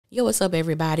Yo, what's up,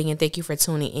 everybody, and thank you for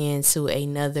tuning in to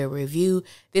another review.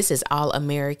 This is All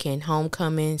American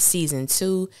Homecoming Season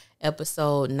 2,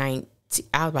 Episode 19.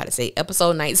 I was about to say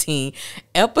Episode 19,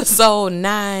 Episode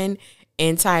 9,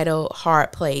 entitled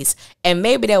Hard Place. And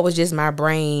maybe that was just my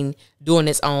brain doing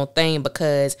its own thing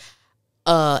because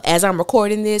as I'm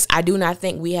recording this, I do not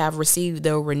think we have received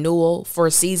the renewal for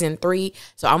Season 3.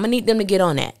 So I'm going to need them to get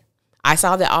on that. I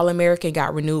saw that All American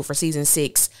got renewed for Season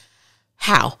 6.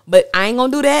 How? But I ain't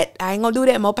gonna do that. I ain't gonna do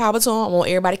that. More power to them. I want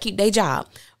everybody to keep their job.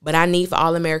 But I need for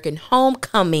All American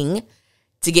Homecoming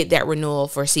to get that renewal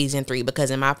for Season 3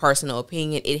 because in my personal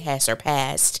opinion, it has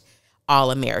surpassed All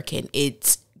American.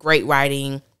 It's great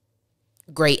writing,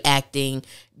 great acting,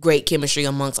 great chemistry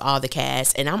amongst all the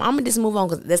cast. And I'm gonna just move on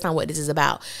because that's not what this is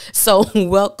about. So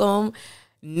welcome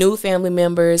new family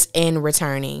members and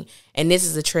returning. And this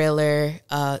is the trailer,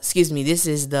 this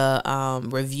is the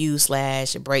review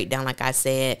 / breakdown, like I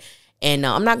said. And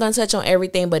I'm not going to touch on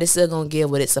everything, but it's still going to give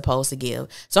what it's supposed to give.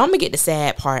 So I'm going to get the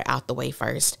sad part out the way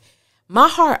first. My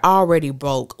heart already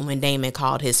broke when Damon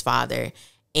called his father.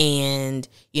 And,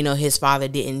 you know, his father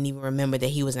didn't even remember that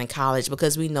he was in college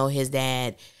because we know his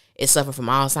dad is suffering from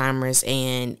Alzheimer's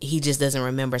and he just doesn't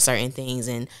remember certain things.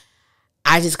 And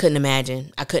I just couldn't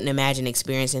imagine. I couldn't imagine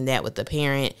experiencing that with a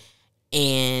parent.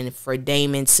 And for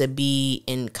Damon to be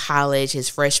in college his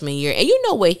freshman year. And you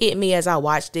know what hit me as I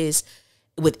watched this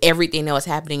with everything that was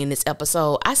happening in this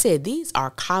episode? I said, these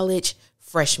are college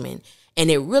freshmen.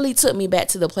 And it really took me back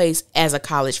to the place as a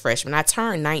college freshman. I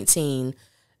turned 19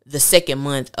 the second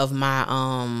month of my,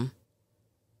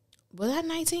 was I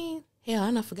 19?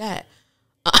 Hell, I forgot.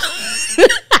 I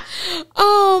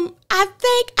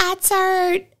think I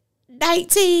turned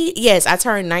 19. Yes, I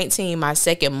turned 19 my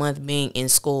second month being in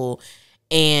school.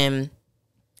 And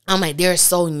I'm like, they're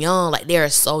so young. Like, they're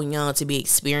so young to be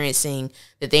experiencing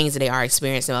the things that they are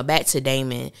experiencing. But back to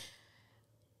Damon.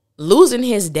 Losing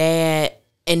his dad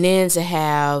and then to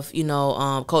have, you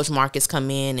know, Coach Marcus come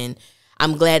in. And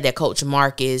I'm glad that Coach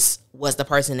Marcus was the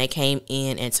person that came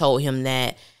in and told him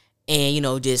that. And, you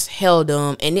know, just held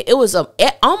him. And it was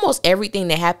almost everything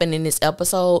that happened in this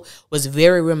episode was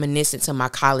very reminiscent to my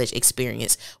college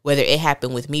experience, whether it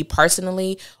happened with me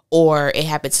personally or it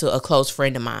happened to a close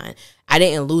friend of mine. I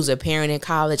didn't lose a parent in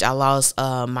college. I lost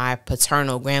my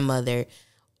paternal grandmother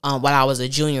while I was a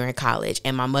junior in college.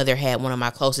 And my mother had one of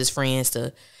my closest friends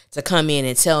to come in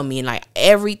and tell me. And, like,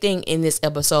 everything in this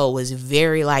episode was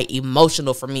very, like,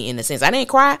 emotional for me in a sense. I didn't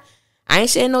cry. I ain't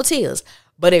shedding no tears.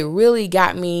 But it really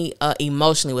got me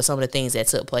emotionally with some of the things that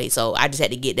took place. So I just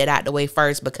had to get that out the way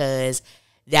first because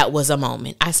that was a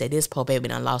moment. I said, this poor baby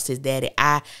done lost his daddy.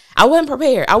 I wasn't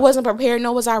prepared. I wasn't prepared,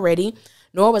 nor was I ready,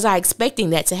 nor was I expecting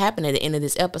that to happen at the end of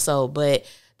this episode. But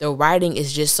the writing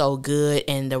is just so good,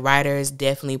 and the writers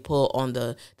definitely pull on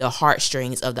the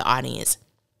heartstrings of the audience.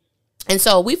 And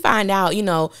so we found out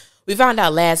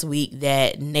last week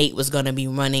that Nate was going to be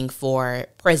running for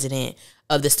president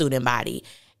of the student body.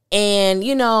 And,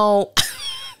 you know,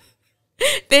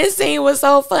 this scene was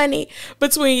so funny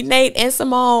between Nate and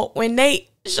Simone. When Nate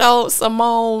showed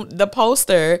Simone the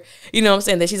poster, you know what I'm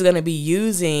saying, that she's going to be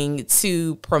using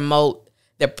to promote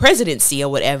the presidency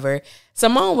or whatever,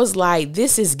 Simone was like,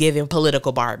 this is giving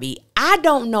political Barbie. I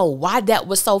don't know why that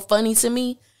was so funny to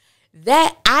me.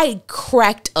 That I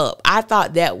cracked up. I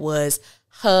thought that was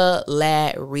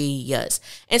hilarious.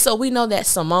 And so we know that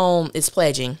Simone is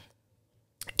pledging.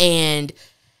 And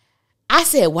I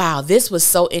said, wow, this was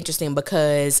so interesting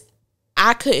because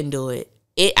I couldn't do it.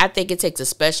 I think it takes a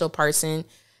special person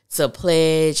to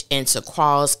pledge and to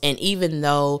cross. And even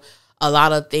though a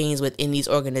lot of things within these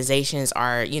organizations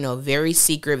are, you know, very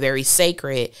secret, very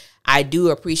sacred, I do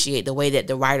appreciate the way that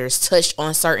the writers touched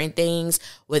on certain things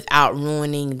without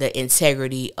ruining the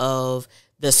integrity of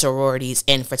the sororities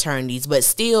and fraternities, but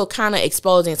still kind of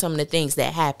exposing some of the things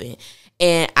that happen.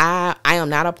 And I am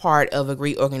not a part of a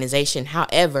Greek organization.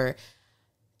 However,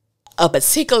 a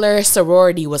particular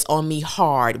sorority was on me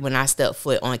hard when I stepped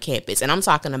foot on campus. And I'm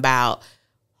talking about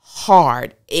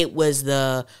hard. It was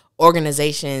the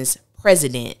organization's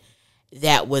president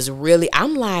that was really,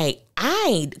 I'm like,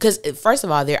 because first of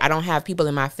all, I don't have people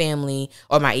in my family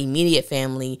or my immediate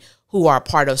family who are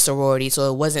part of sorority.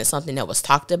 So it wasn't something that was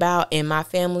talked about in my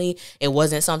family. It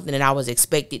wasn't something that I was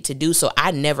expected to do. So I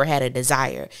never had a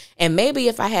desire. And maybe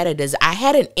if I had a desire, I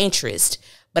had an interest,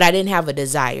 but I didn't have a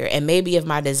desire. And maybe if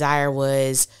my desire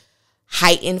was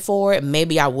heightened for it,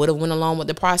 maybe I would have went along with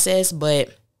the process,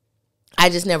 but I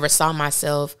just never saw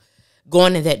myself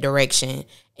going in that direction.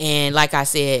 And like I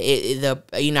said,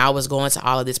 I was going to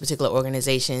all of these particular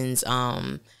organizations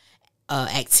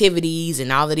activities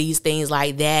and all of these things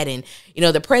like that. And, you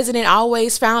know, the president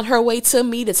always found her way to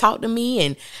me to talk to me.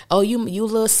 And, oh, you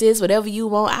little sis, whatever you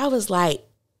want. I was like,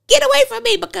 get away from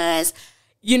me, because,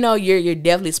 you know, you're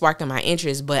definitely sparking my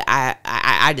interest. But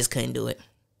I just couldn't do it.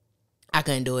 I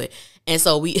couldn't do it. And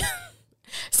so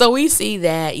we see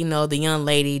that, you know, the young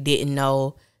lady didn't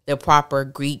know the proper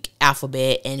Greek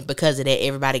alphabet. And because of that,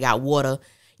 everybody got water,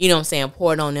 you know what I'm saying,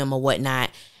 poured on them or whatnot.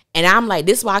 And I'm like,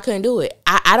 this is why I couldn't do it.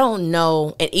 I don't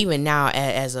know. And even now,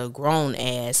 as a grown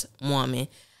ass woman,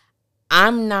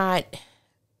 I'm not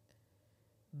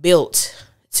built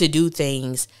to do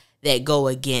things that go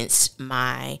against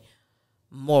my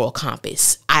moral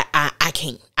compass. I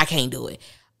can't do it.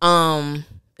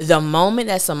 The moment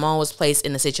that Simone was placed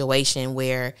in a situation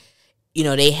where, you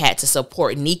know, they had to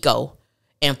support Nico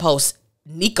and post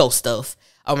Nico stuff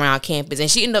around campus, and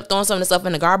she ended up throwing some of the stuff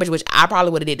in the garbage, which I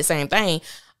probably would have did the same thing.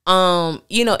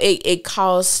 You know, it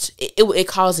caused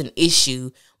an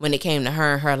issue when it came to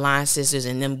her and her line sisters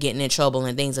and them getting in trouble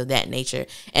and things of that nature.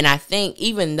 And I think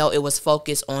even though it was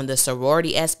focused on the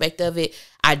sorority aspect of it,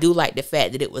 I do like the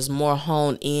fact that it was more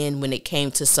honed in when it came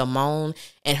to Simone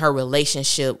and her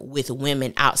relationship with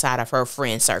women outside of her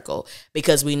friend circle,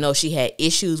 because we know she had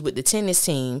issues with the tennis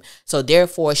team. So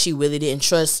therefore, she really didn't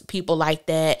trust people like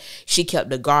that. She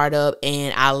kept the guard up,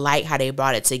 and I like how they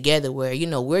brought it together where, you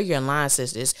know, we're your line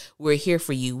sisters. We're here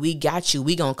for you. We got you.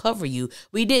 We gonna cover you.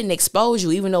 We didn't expose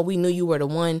you, even though we knew you were the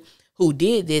one who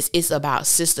did this. It's about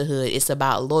sisterhood. It's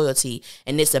about loyalty.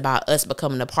 And it's about us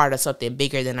becoming a part of something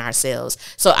bigger than ourselves.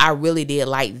 So I really did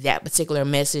like that particular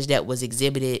message that was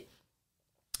exhibited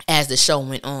as the show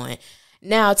went on.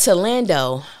 Now to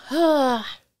Lando.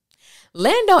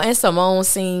 Lando and Simone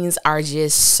scenes are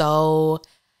just so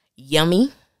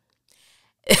yummy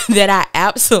that I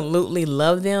absolutely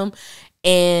love them.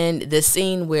 And the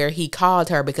scene where he called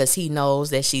her because he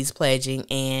knows that she's pledging,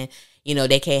 and you know,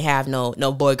 they can't have no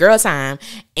boy girl time.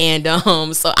 And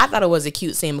so I thought it was a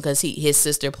cute scene because his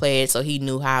sister pledged, so he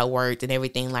knew how it worked and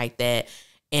everything like that.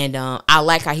 And I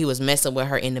like how he was messing with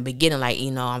her in the beginning, like, you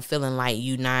know, I'm feeling like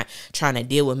you not trying to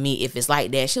deal with me if it's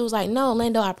like that. She was like, no,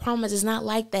 Lando, I promise it's not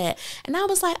like that. And I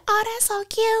was like, oh, that's so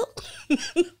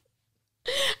cute.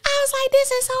 I was like, this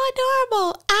is so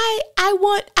adorable.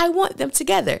 I want them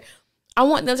together. I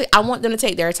want them to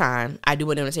take their time. I do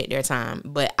want them to take their time.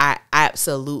 But I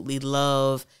absolutely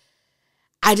love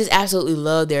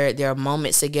their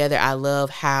moments together. I love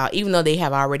how, even though they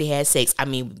have already had sex, I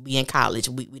mean, we in college,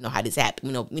 we know how this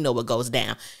happens. We know what goes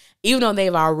down. Even though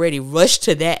they've already rushed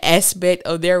to that aspect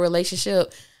of their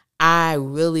relationship, I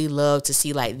really love to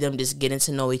see like them just getting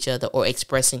to know each other or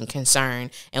expressing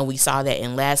concern. And we saw that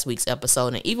in last week's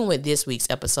episode, and even with this week's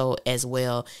episode as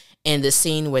well. And the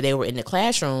scene where they were in the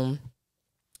classroom,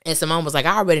 and Simone was like,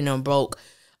 I already done broke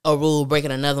a rule,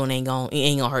 breaking another one ain't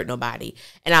gonna hurt nobody.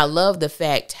 And I love the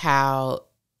fact how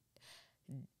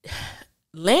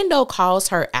Lando calls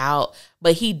her out,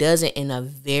 but he does it in a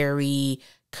very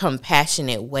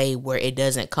compassionate way where it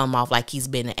doesn't come off like he's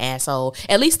been an asshole,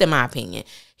 at least in my opinion.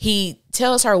 He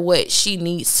tells her what she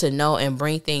needs to know and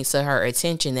bring things to her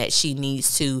attention that she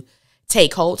needs to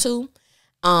take hold to.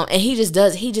 And he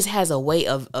just has a way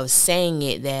of saying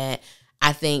it that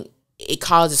I think it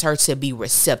causes her to be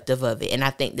receptive of it. And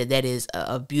I think that is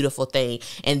a beautiful thing.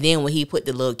 And then when he put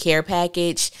the little care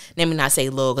package, let me not say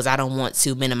little because I don't want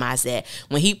to minimize that.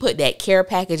 When he put that care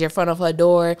package in front of her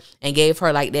door and gave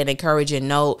her like that encouraging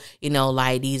note, you know,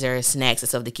 like these are snacks and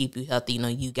stuff to keep you healthy, you know,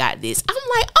 you got this. I'm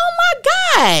like, oh my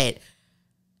God.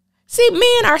 See,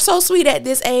 men are so sweet at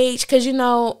this age because, you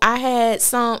know, I had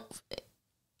some...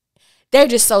 They're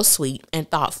just so sweet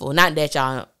and thoughtful. Not that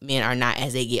y'all men are not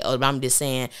as they get older, but I'm just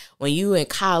saying when you in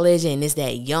college and it's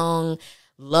that young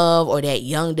love or that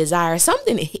young desire,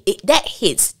 something that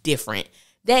hits different.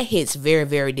 That hits very,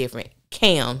 very different.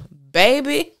 Cam,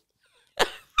 baby.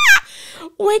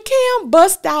 When Cam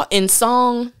bust out in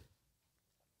song,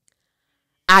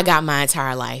 I got my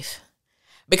entire life.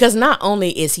 Because not only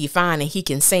is he fine and he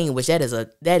can sing, which that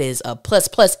is a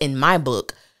plus in my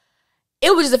book.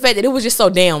 It was just the fact that it was just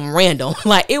so damn random.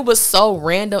 Like, it was so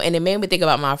random. And it made me think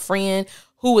about my friend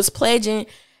who was pledging.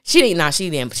 I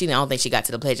don't think she got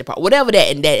to the pledging part. Whatever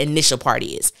that initial part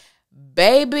is.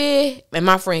 Baby, and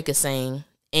my friend could sing.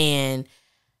 And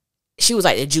she was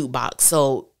like the jukebox.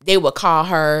 So they would call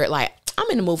her, like, I'm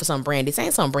in the mood for some brandy.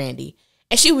 Sing some brandy.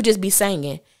 And she would just be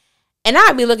singing. And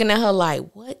I'd be looking at her like,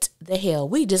 what the hell?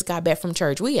 We just got back from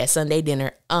church. We had Sunday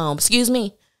dinner. Excuse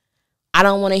me. I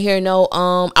don't want to hear no,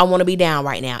 I want to be down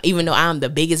right now, even though I'm the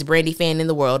biggest Brandy fan in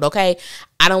the world, okay?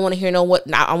 I don't want to hear no,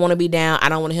 I want to be down. I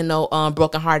don't want to hear no,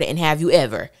 broken hearted and have you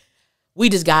ever. We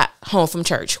just got home from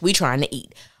church. We trying to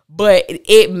eat. But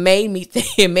it made me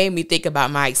think about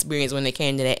my experience when it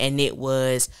came to that, and it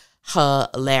was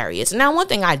hilarious. Now, one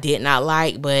thing I did not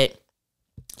like, but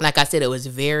like I said, it was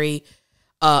very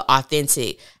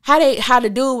authentic. How the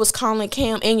dude was calling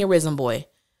Cam aneurysm boy.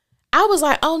 I was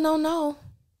like, oh no.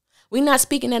 We're not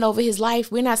speaking that over his life.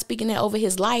 We're not speaking that over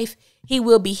his life. He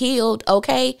will be healed,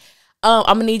 okay? I'm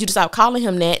gonna need you to stop calling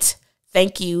him that.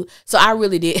 Thank you. So I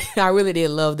really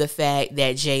did love the fact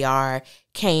that JR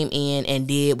came in and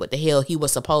did what the hell he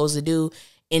was supposed to do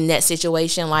in that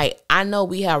situation. Like, I know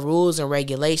we have rules and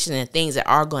regulations and things that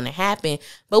are going to happen,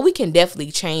 but we can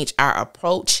definitely change our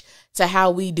approach to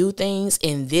how we do things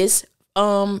in this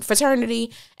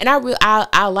fraternity. And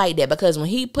I like that, because when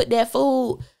he put that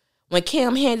food, when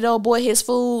Kim handed old boy his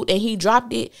food and he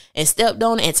dropped it and stepped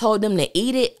on it and told them to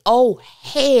eat it, oh,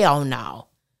 hell no.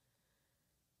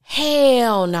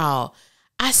 Hell no.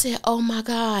 I said, oh my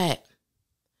God.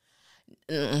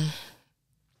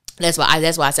 That's why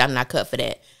I said I'm not cut for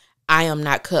that. I am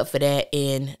not cut for that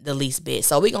in the least bit.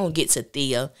 So we're going to get to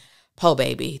Thea. Po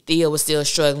baby. Thea was still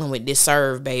struggling with this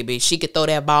serve, baby. She could throw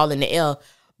that ball in the air,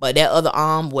 but that other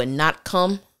arm would not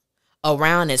come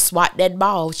around and swat that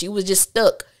ball. She was just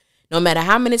stuck. No matter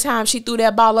how many times she threw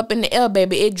that ball up in the air,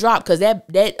 baby, it dropped, because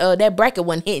that bracket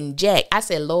wasn't hitting jack. I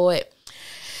said, Lord,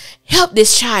 help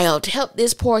this child, help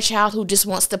this poor child who just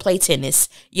wants to play tennis,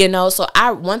 you know? So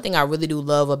one thing I really do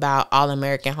love about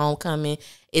All-American Homecoming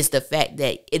is the fact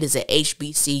that it is a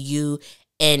HBCU,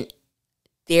 and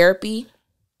therapy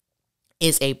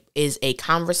is a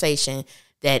conversation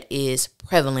that is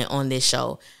prevalent on this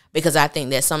show. Because I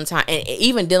think that sometimes, and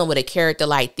even dealing with a character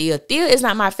like Thea is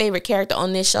not my favorite character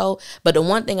on this show, but the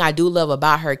one thing I do love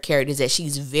about her character is that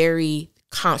she's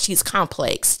she's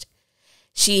complex.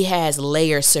 She has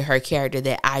layers to her character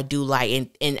that I do like.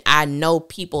 And I know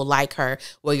people like her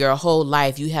where your whole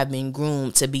life you have been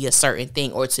groomed to be a certain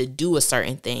thing or to do a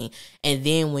certain thing. And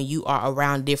then when you are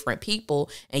around different people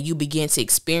and you begin to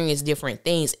experience different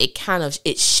things, it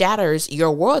shatters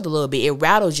your world a little bit. It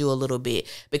rattles you a little bit,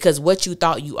 because what you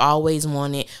thought you always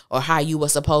wanted or how you were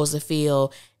supposed to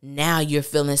feel, now you're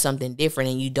feeling something different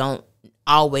and you don't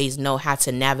always know how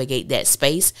to navigate that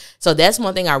space. So that's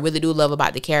one thing I really do love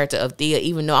about the character of Thea,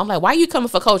 even though I'm like, why are you coming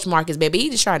for Coach Marcus, baby?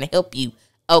 He's just trying to help you.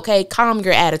 Okay, calm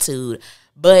your attitude.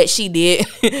 But she did,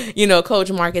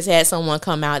 Coach Marcus had someone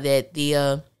come out that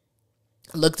Thea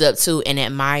looked up to and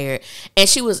admired, and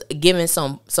she was giving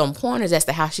some pointers as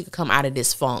to how she could come out of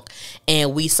this funk.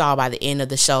 And we saw by the end of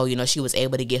the show, she was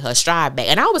able to get her stride back.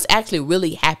 And I was actually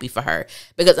really happy for her,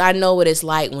 because I know what it's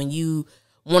like when you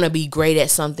want to be great at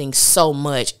something so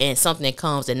much and something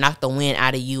comes and knock the wind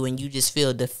out of you and you just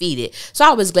feel defeated. So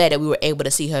I was glad that we were able to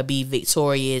see her be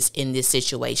victorious in this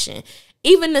situation.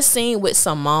 Even the scene with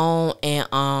Simone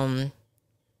and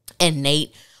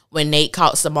Nate, when Nate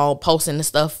caught Simone posting the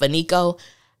stuff for Nico,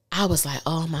 I was like,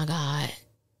 oh my God.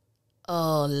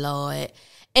 Oh Lord.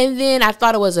 And then I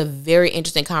thought it was a very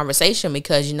interesting conversation,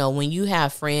 because, when you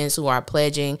have friends who are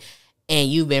pledging and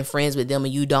you've been friends with them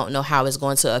and you don't know how it's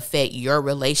going to affect your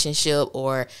relationship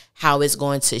or how it's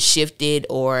going to shift it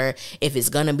or if it's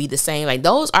going to be the same. Like,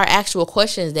 those are actual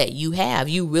questions that you have.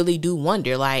 You really do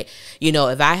wonder, like,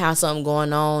 if I have something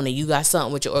going on and you got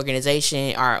something with your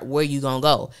organization, or where you going to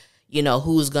go?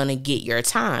 Who's going to get your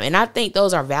time? And I think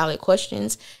those are valid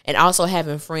questions. And also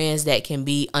having friends that can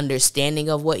be understanding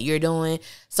of what you're doing.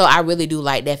 So I really do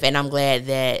like that. And I'm glad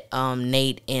that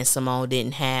Nate and Simone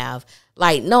didn't have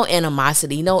no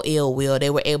animosity, no ill will. They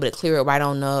were able to clear it right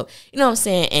on up, you know what I'm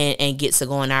saying, and get to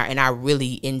going out. And I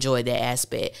really enjoyed that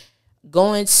aspect.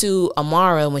 Going to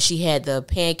Amara when she had the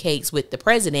pancakes with the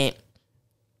president,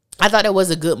 I thought it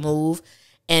was a good move.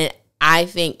 And I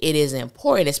think it is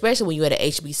important, especially when you're at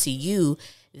a HBCU,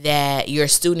 that your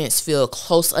students feel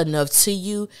close enough to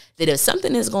you that if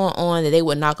something is going on, that they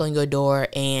would knock on your door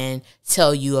and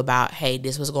tell you about, hey,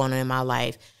 this was going on in my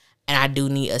life, and I do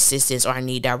need assistance, or I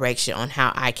need direction on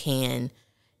how I can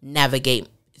navigate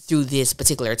through this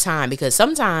particular time. Because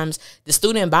sometimes the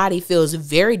student body feels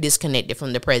very disconnected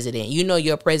from the president.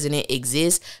 Your president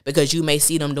exists because you may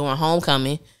see them during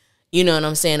homecoming, you know what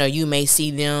I'm saying, or you may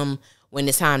see them when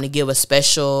it's time to give a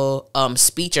special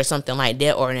speech or something like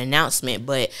that, or an announcement.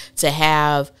 But to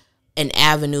have an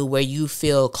avenue where you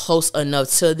feel close enough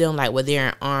to them, like where they're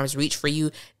in arm's reach for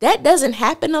you, that doesn't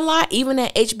happen a lot, even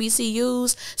at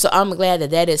HBCUs. So I'm glad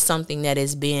that is something that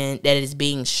is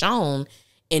being shown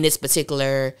in this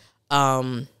particular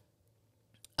on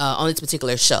this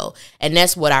particular show. And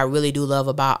that's what I really do love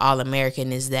about All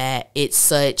American, is that it's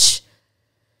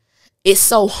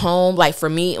so home. Like, for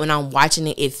me, when I'm watching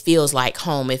it, it feels like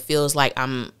home. It feels like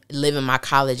I'm living my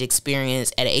college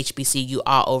experience at a HBCU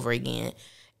all over again.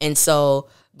 And so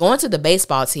going to the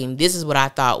baseball team, this is what I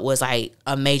thought was like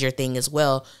a major thing as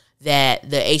well, that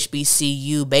the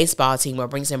HBCU baseball team or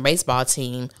Brinkson baseball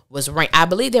team was ranked. I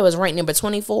believe they was ranked number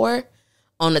 24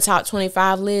 on the top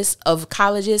 25 list of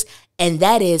colleges. And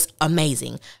that is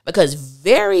amazing because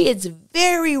it's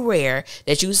very rare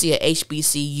that you see a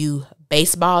HBCU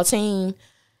baseball team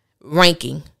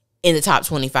ranking in the top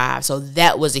 25. So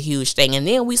that was a huge thing. And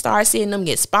then we started seeing them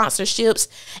get sponsorships.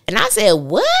 And I said,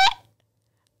 what?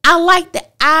 I like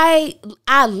that. I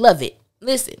love it.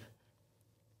 Listen,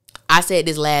 I said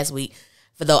this last week,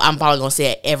 for though I'm probably going to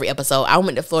say it every episode. I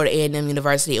went to Florida A&M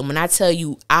University. And when I tell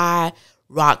you I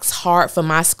rocks hard for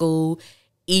my school,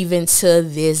 even to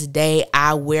this day,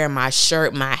 I wear my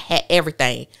shirt, my hat,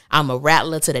 everything. I'm a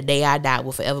rattler to the day I die.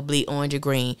 Will forever bleed orange or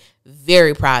green.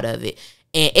 Very proud of it.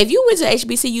 And if you went to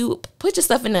HBCU, put your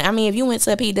stuff in there. I mean, if you went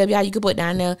to a PWI, you could put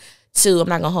down there too. I'm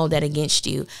not gonna hold that against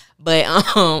you. But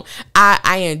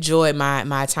I enjoyed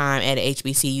my time at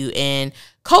HBCU, and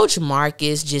Coach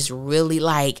Marcus just really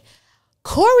like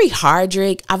Corey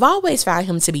Hardrick. I've always found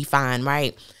him to be fine,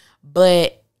 right?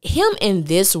 But him in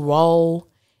this role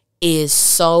is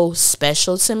so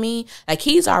special to me. Like,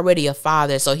 he's already a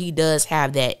father, so he does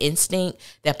have that instinct,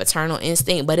 that paternal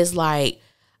instinct. But it's like,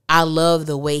 I love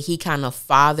the way he kind of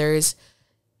fathers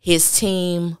his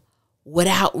team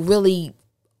without really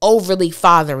overly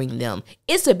fathering them.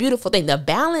 It's a beautiful thing. The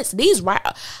balance, I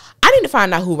need to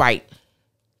find out who write.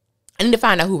 I need to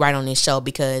find out who write on this show,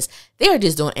 because they're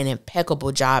just doing an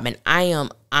impeccable job. And I am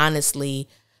honestly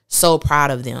so proud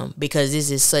of them, because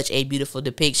this is such a beautiful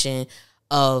depiction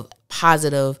of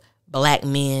positive black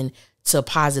men to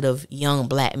positive young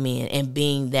black men, and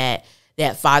being that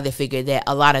father figure that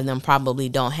a lot of them probably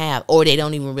don't have, or they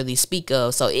don't even really speak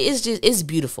of. So it's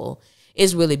beautiful.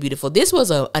 It's really beautiful. This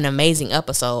was an amazing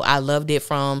episode. I loved it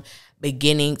from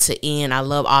beginning to end. I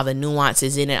love all the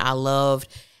nuances in it. I loved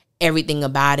everything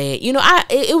about it. You know,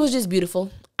 it was just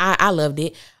beautiful. I loved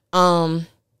it.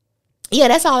 Yeah,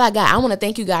 that's all I got. I want to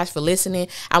thank you guys for listening.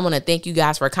 I want to thank you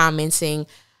guys for commenting.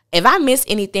 If I missed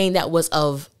anything that was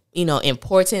of,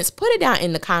 importance, put it down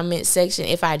in the comment section.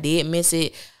 If I did miss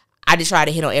it, I just try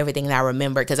to hit on everything that I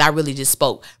remember, because I really just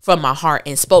spoke from my heart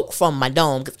and spoke from my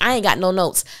dome, because I ain't got no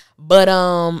notes. But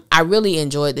I really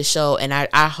enjoyed the show, and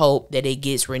I hope that it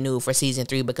gets renewed for season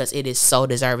 3, because it is so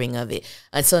deserving of it.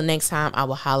 Until next time, I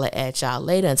will holler at y'all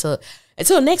later.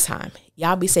 Until next time,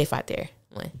 y'all be safe out there.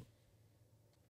 One.